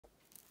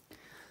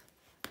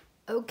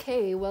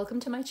Okay, welcome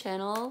to my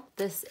channel.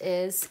 This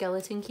is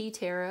Skeleton Key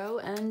Tarot,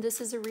 and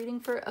this is a reading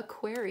for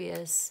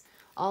Aquarius.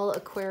 All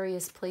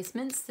Aquarius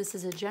placements. This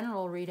is a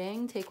general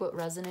reading. Take what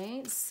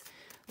resonates.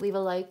 Leave a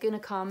like and a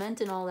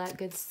comment and all that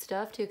good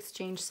stuff to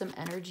exchange some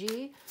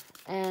energy.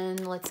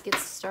 And let's get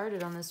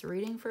started on this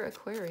reading for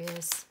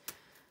Aquarius.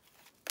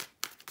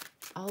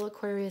 All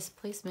Aquarius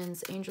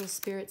placements, angels,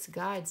 spirits,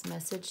 guides,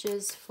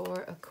 messages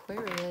for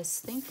Aquarius.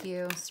 Thank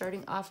you.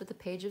 Starting off with the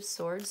Page of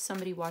Swords.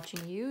 Somebody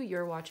watching you.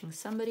 You're watching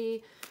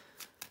somebody.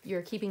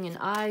 You're keeping an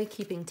eye,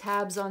 keeping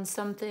tabs on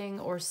something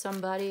or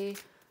somebody.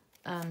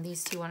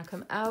 These two want to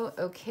come out.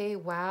 Okay,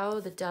 wow.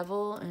 The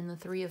Devil and the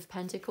Three of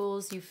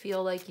Pentacles. You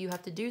feel like you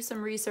have to do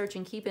some research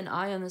and keep an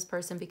eye on this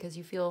person because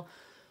you feel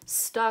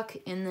stuck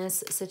in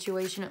this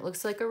situation. It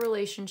looks like a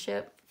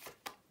relationship.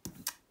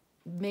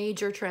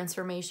 Major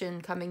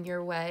transformation coming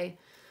your way.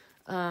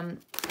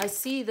 I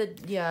see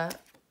that, yeah,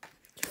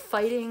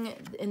 fighting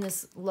in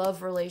this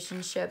love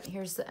relationship.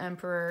 Here's the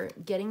Emperor,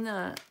 getting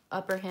the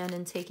upper hand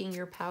and taking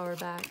your power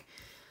back.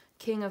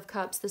 King of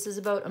Cups, this is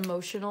about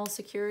emotional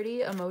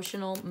security,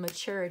 emotional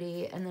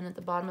maturity. And then at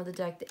the bottom of the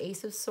deck, the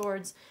Ace of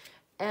Swords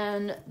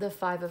and the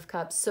Five of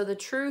Cups. So the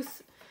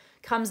truth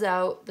comes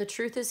out. The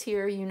truth is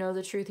here. You know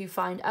the truth. You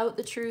find out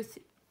the truth.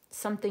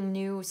 Something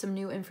new, some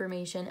new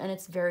information, and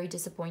it's very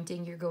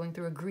disappointing. You're going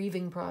through a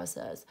grieving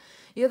process.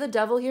 You have the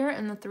Devil here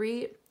and the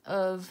Three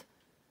of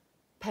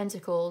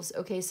Pentacles.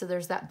 Okay, so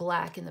there's that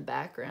black in the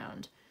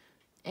background.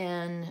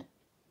 And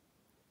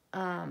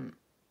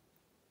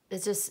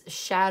it's just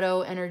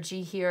shadow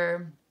energy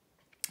here.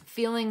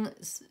 Feeling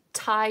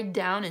tied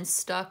down and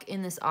stuck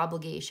in this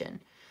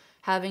obligation.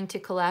 Having to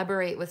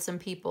collaborate with some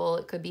people.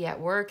 It could be at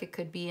work. It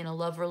could be in a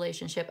love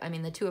relationship. I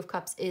mean, the Two of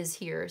Cups is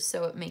here,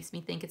 so it makes me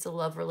think it's a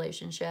love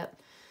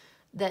relationship.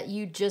 That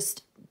you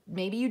just,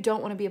 maybe you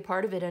don't want to be a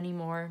part of it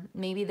anymore.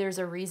 Maybe there's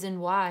a reason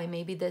why.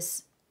 Maybe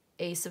this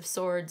Ace of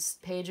Swords,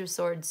 Page of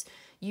Swords,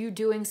 you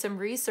doing some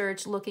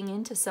research, looking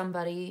into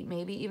somebody,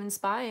 maybe even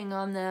spying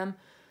on them.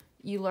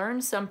 You learn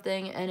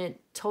something and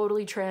it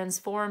totally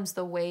transforms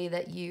the way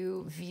that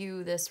you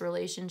view this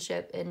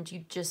relationship, and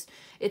you just,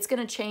 it's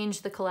going to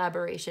change the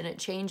collaboration. It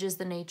changes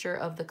the nature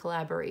of the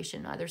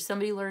collaboration. Either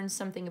somebody learns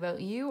something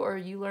about you or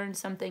you learn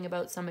something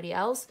about somebody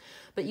else,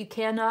 but you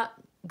cannot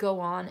go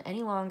on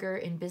any longer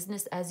in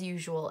business as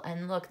usual.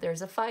 And look,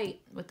 there's a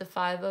fight with the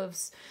Five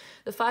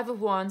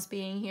of Wands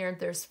being here.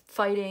 There's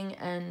fighting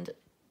and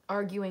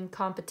arguing,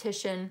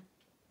 competition.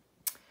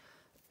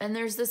 And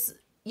there's this,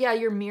 yeah,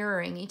 you're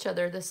mirroring each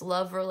other, this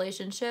love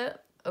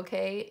relationship,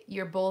 okay?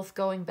 You're both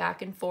going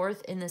back and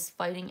forth in this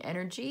fighting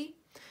energy.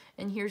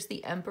 And here's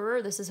the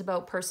Emperor. This is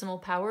about personal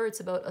power. It's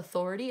about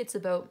authority. It's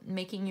about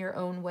making your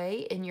own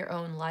way in your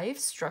own life,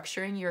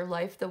 structuring your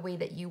life the way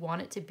that you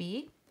want it to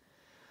be.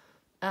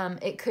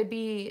 It could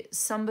be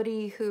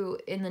somebody who,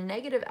 in the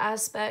negative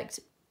aspect,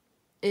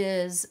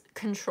 is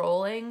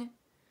controlling,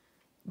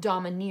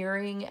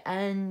 domineering,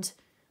 and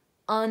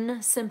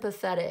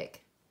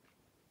unsympathetic.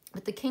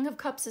 But the King of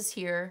Cups is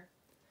here,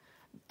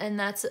 and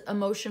that's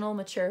emotional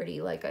maturity,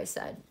 like I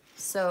said.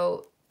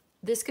 So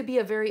this could be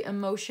a very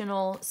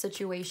emotional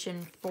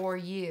situation for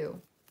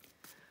you,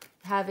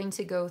 having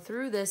to go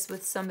through this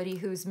with somebody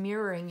who's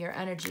mirroring your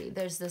energy.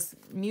 There's this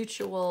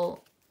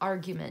mutual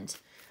argument,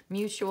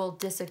 mutual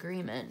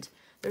disagreement.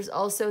 There's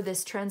also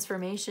this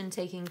transformation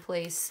taking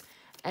place,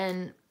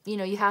 and, you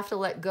know, you have to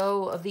let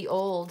go of the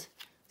old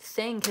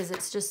thing because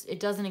it's just, it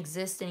doesn't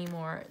exist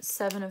anymore.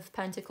 Seven of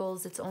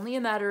Pentacles, it's only a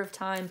matter of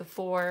time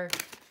before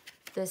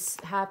this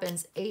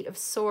happens. Eight of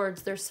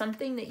Swords, there's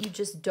something that you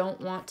just don't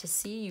want to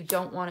see. You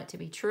don't want it to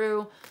be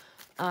true.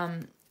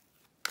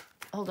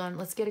 Hold on,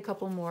 let's get a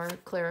couple more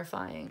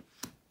clarifying.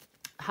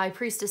 High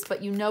Priestess,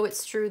 but you know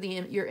it's true.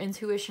 Your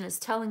intuition is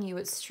telling you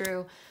it's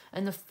true.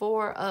 And the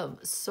Four of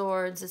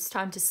Swords, it's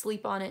time to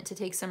sleep on it, to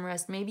take some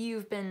rest. Maybe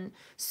you've been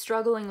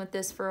struggling with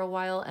this for a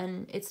while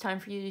and it's time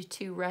for you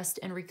to rest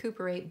and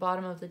recuperate.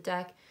 Bottom of the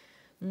deck,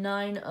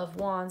 Nine of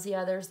Wands.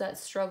 Yeah, there's that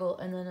struggle.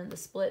 And then in the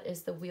split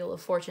is the Wheel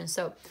of Fortune.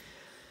 So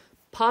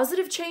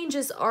positive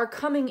changes are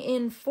coming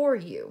in for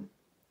you.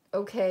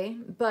 Okay,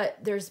 but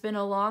there's been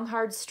a long,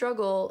 hard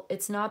struggle.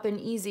 It's not been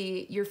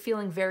easy. You're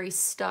feeling very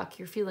stuck.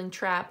 You're feeling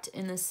trapped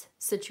in this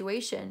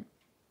situation.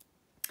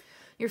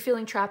 You're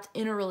feeling trapped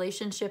in a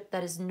relationship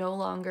that is no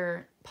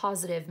longer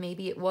positive.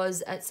 Maybe it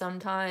was at some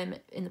time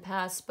in the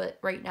past, but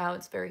right now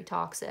it's very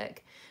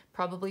toxic,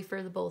 probably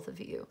for the both of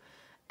you.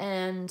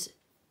 And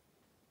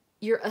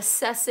you're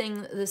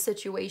assessing the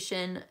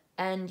situation,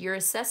 and your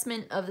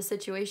assessment of the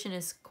situation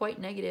is quite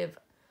negative.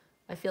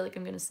 I feel like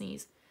I'm going to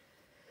sneeze.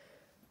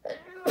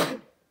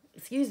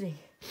 Excuse me.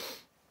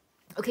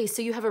 Okay,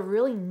 so you have a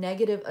really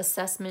negative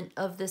assessment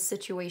of this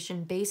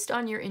situation based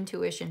on your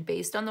intuition,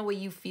 based on the way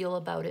you feel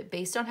about it,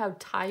 based on how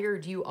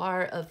tired you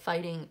are of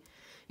fighting.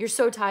 You're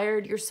so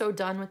tired, you're so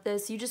done with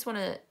this. You just want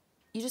to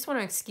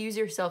excuse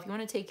yourself. You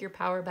want to take your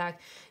power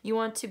back. You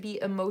want to be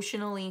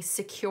emotionally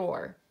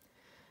secure.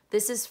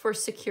 This is for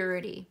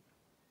security.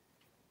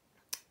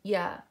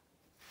 Yeah.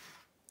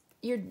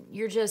 You're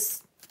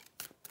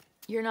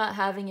not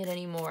having it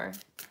anymore.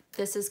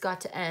 This has got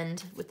to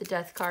end with the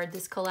Death card.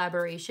 This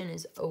collaboration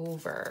is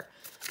over.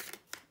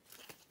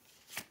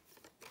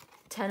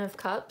 10 of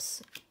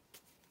Cups.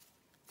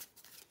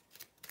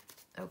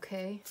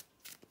 Okay.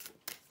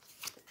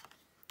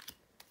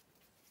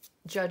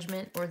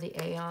 Judgment or the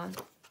Aeon.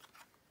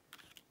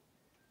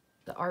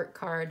 The Art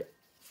card.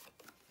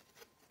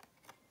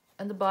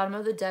 And the bottom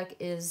of the deck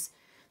is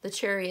the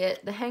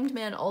Chariot. The Hanged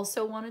Man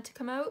also wanted to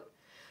come out.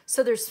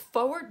 So there's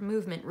forward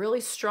movement,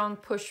 really strong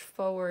push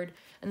forward.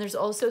 And there's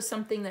also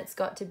something that's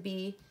got to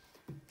be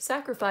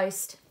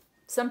sacrificed.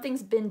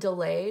 Something's been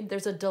delayed.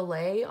 There's a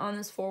delay on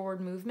this forward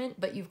movement,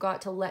 but you've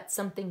got to let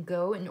something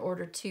go in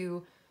order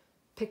to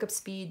pick up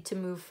speed, to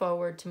move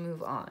forward, to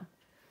move on.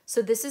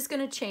 So this is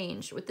going to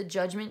change with the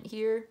Judgment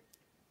here.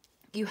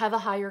 You have a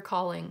higher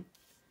calling,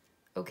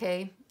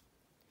 okay?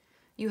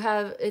 You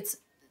have,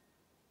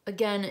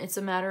 again, it's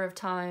a matter of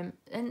time.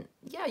 And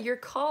yeah, you're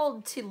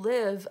called to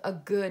live a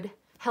good,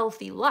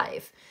 healthy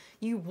life.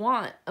 You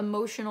want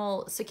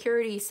emotional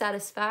security,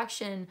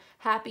 satisfaction,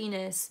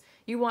 happiness.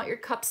 You want your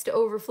cups to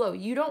overflow.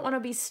 You don't want to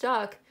be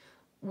stuck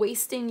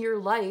wasting your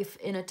life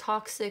in a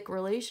toxic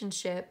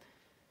relationship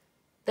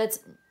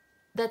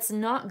that's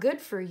not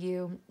good for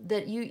you.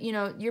 That you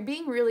know, you're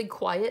being really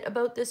quiet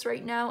about this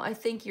right now. I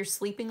think you're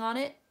sleeping on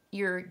it.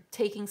 You're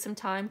taking some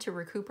time to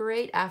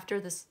recuperate after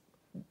this,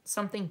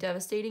 something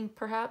devastating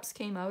perhaps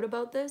came out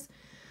about this.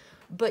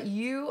 But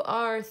you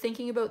are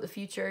thinking about the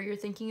future. You're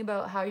thinking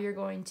about how you're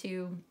going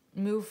to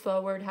move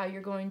forward, how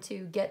you're going to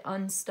get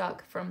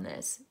unstuck from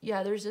this.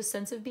 Yeah, there's a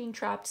sense of being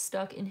trapped,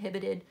 stuck,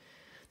 inhibited.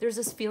 There's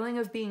this feeling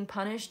of being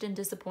punished and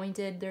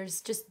disappointed.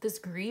 There's just this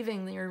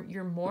grieving.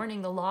 You're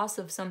mourning the loss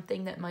of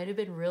something that might have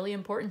been really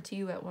important to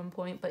you at one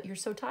point, but you're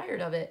so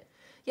tired of it.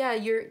 Yeah,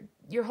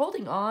 you're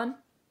holding on.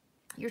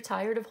 You're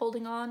tired of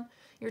holding on.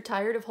 You're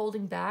tired of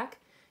holding back.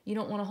 You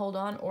don't want to hold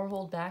on or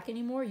hold back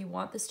anymore. You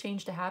want this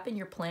change to happen.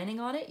 You're planning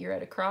on it. You're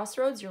at a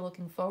crossroads. You're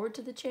looking forward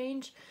to the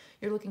change.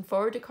 You're looking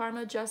forward to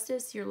karma,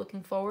 justice. You're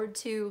looking forward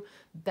to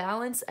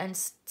balance and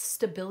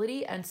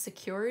stability and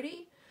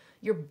security.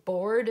 You're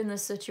bored in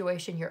this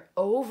situation. You're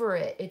over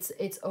it.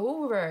 It's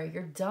over.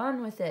 You're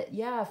done with it.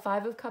 Yeah,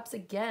 5 of Cups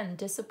again.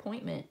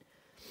 Disappointment.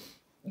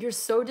 You're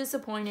so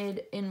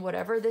disappointed in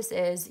whatever this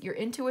is. Your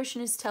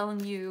intuition is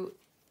telling you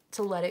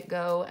to let it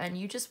go, and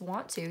you just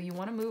want to. You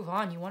want to move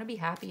on. You want to be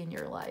happy in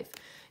your life.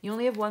 You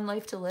only have one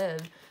life to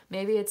live.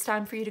 Maybe it's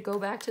time for you to go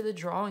back to the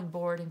drawing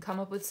board and come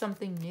up with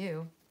something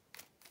new.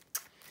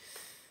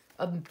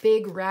 A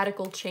big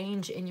radical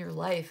change in your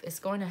life is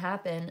going to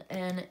happen.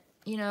 And,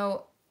 you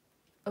know,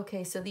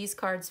 okay, so these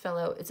cards fell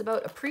out. It's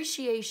about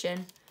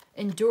appreciation,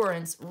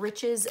 endurance,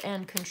 riches,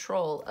 and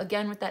control.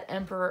 Again, with that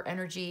Emperor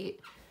energy,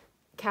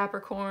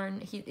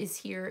 Capricorn, he is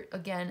here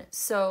again.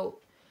 So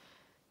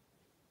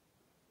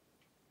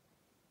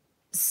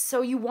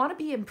you want to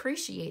be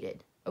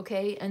appreciated,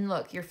 okay? And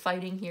look, you're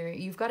fighting here.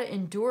 You've got to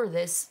endure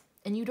this,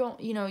 and you don't,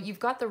 you know, you've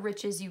got the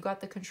riches, you've got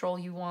the control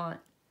you want.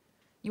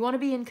 You want to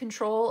be in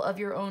control of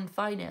your own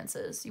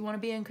finances. You want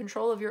to be in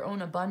control of your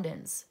own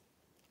abundance.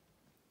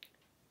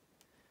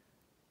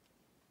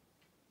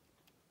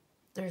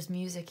 There's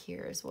music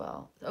here as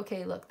well.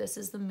 Okay, look, this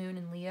is the Moon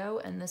in Leo,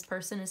 and this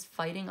person is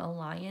fighting a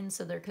lion,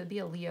 so there could be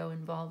a Leo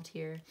involved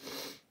here.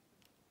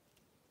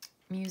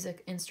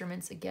 Music,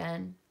 instruments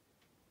again.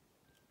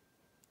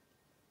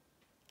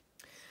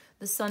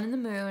 The Sun and the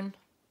Moon,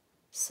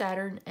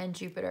 Saturn and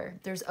Jupiter.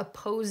 There's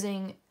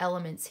opposing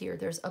elements here.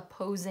 There's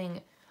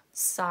opposing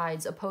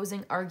sides,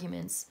 opposing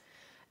arguments.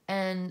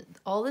 And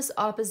all this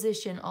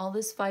opposition, all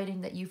this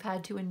fighting that you've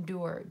had to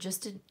endure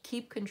just to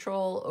keep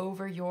control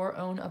over your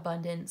own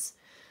abundance.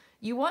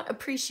 You want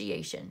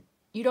appreciation.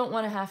 You don't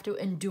want to have to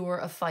endure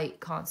a fight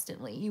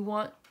constantly. You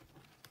want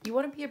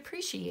to be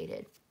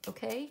appreciated,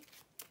 okay?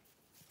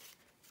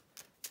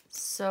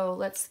 So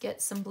let's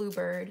get some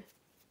Bluebird.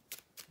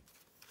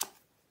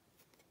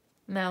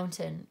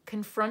 Mountain.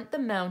 Confront the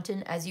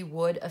mountain as you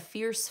would a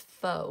fierce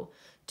foe.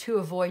 To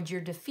avoid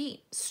your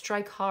defeat,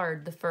 strike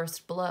hard the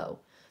first blow.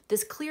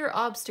 This clear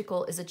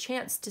obstacle is a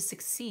chance to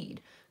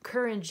succeed.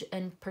 Courage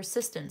and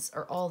persistence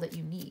are all that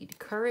you need.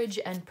 Courage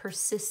and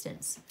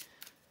persistence.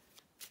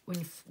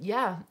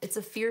 Yeah, it's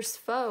a fierce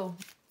foe.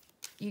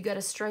 You got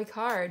to strike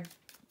hard.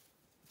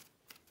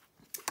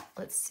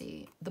 Let's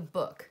see. The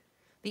book.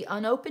 The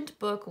unopened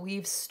book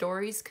weaves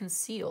stories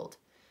concealed.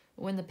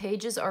 When the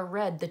pages are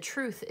read, the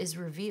truth is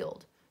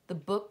revealed. The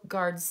book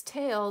guards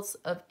tales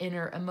of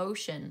inner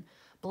emotion.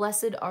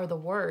 Blessed are the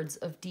words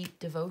of deep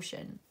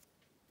devotion.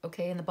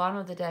 Okay, and the bottom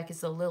of the deck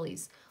is the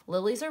lilies.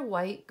 Lilies are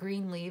white,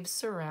 green leaves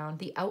surround.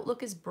 The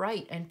outlook is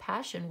bright and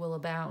passion will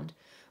abound.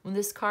 When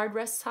this card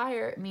rests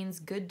higher, it means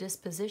good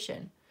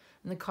disposition.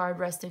 And the card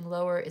resting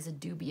lower is a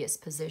dubious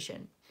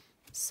position.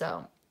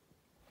 So,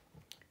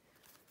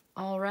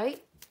 all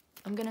right,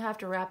 I'm going to have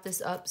to wrap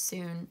this up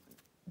soon.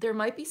 There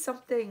might be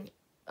something,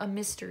 a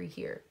mystery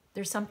here.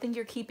 There's something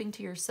you're keeping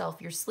to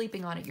yourself. You're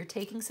sleeping on it. You're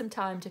taking some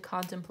time to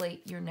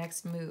contemplate your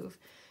next move.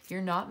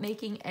 You're not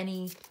making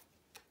any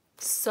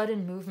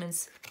sudden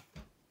movements,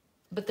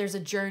 but there's a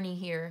journey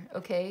here,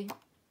 okay?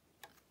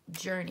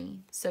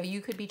 journey. So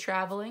you could be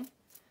traveling.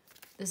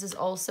 This is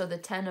also the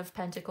 10 of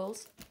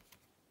Pentacles.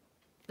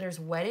 There's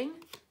wedding,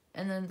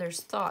 and then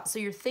there's thought. So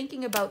you're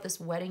thinking about this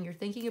wedding. You're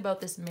thinking about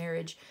this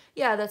marriage.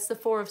 Yeah, that's the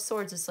 4 of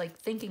Swords. It's like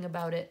thinking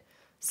about it.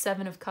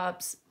 7 of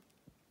Cups,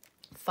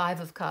 5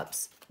 of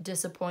Cups,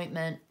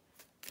 disappointment.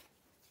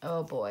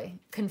 Oh boy.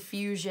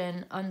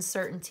 Confusion,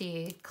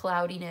 uncertainty,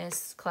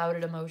 cloudiness,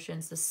 clouded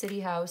emotions. The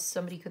city house.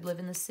 Somebody could live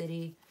in the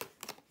city.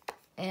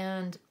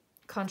 And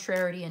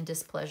contrariety and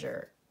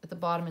displeasure. At the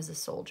bottom is a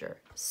soldier.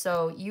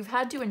 So you've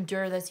had to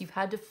endure this. You've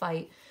had to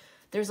fight.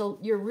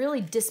 You're really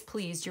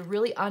displeased. You're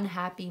really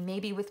unhappy,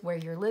 maybe with where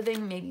you're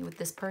living, maybe with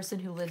this person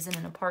who lives in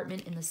an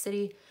apartment in the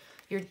city.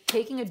 You're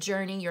taking a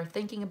journey. You're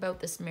thinking about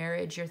this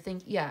marriage.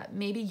 Yeah,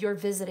 maybe you're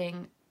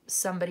visiting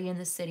somebody in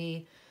the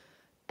city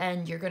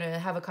and you're going to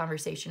have a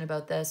conversation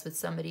about this with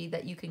somebody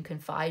that you can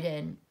confide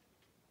in.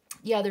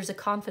 Yeah, there's a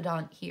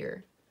confidant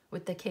here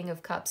with the King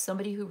of Cups,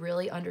 somebody who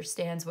really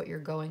understands what you're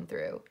going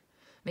through.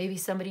 Maybe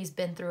somebody's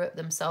been through it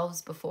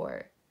themselves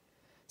before.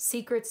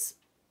 Secrets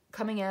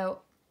coming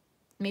out.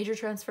 Major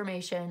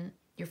transformation.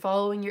 You're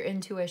following your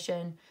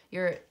intuition.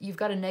 You've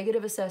got a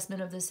negative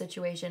assessment of the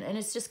situation, and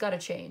it's just got to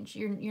change.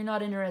 You're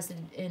not interested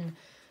in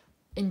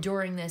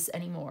enduring this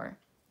anymore.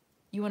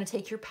 You want to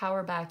take your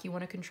power back. You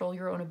want to control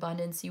your own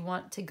abundance. You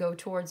want to go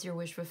towards your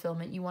wish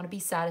fulfillment. You want to be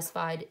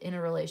satisfied in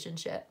a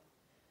relationship.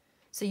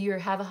 So you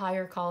have a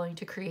higher calling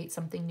to create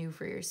something new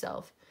for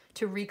yourself,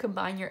 to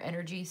recombine your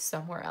energy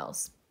somewhere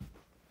else.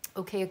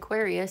 Okay,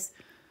 Aquarius.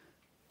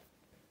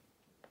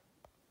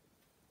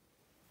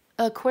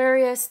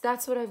 Aquarius,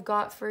 that's what I've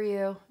got for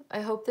you. I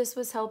hope this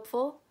was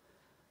helpful.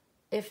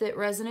 If it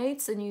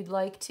resonates and you'd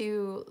like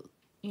to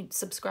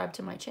subscribe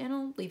to my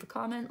channel, leave a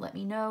comment, let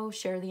me know,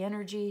 share the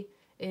energy,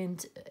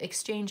 and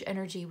exchange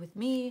energy with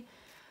me.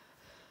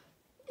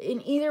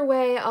 In either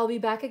way, I'll be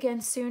back again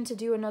soon to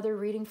do another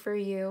reading for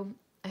you.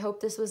 I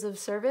hope this was of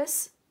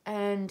service,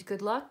 and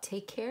good luck.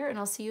 Take care, and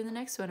I'll see you in the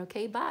next one.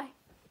 Okay, bye.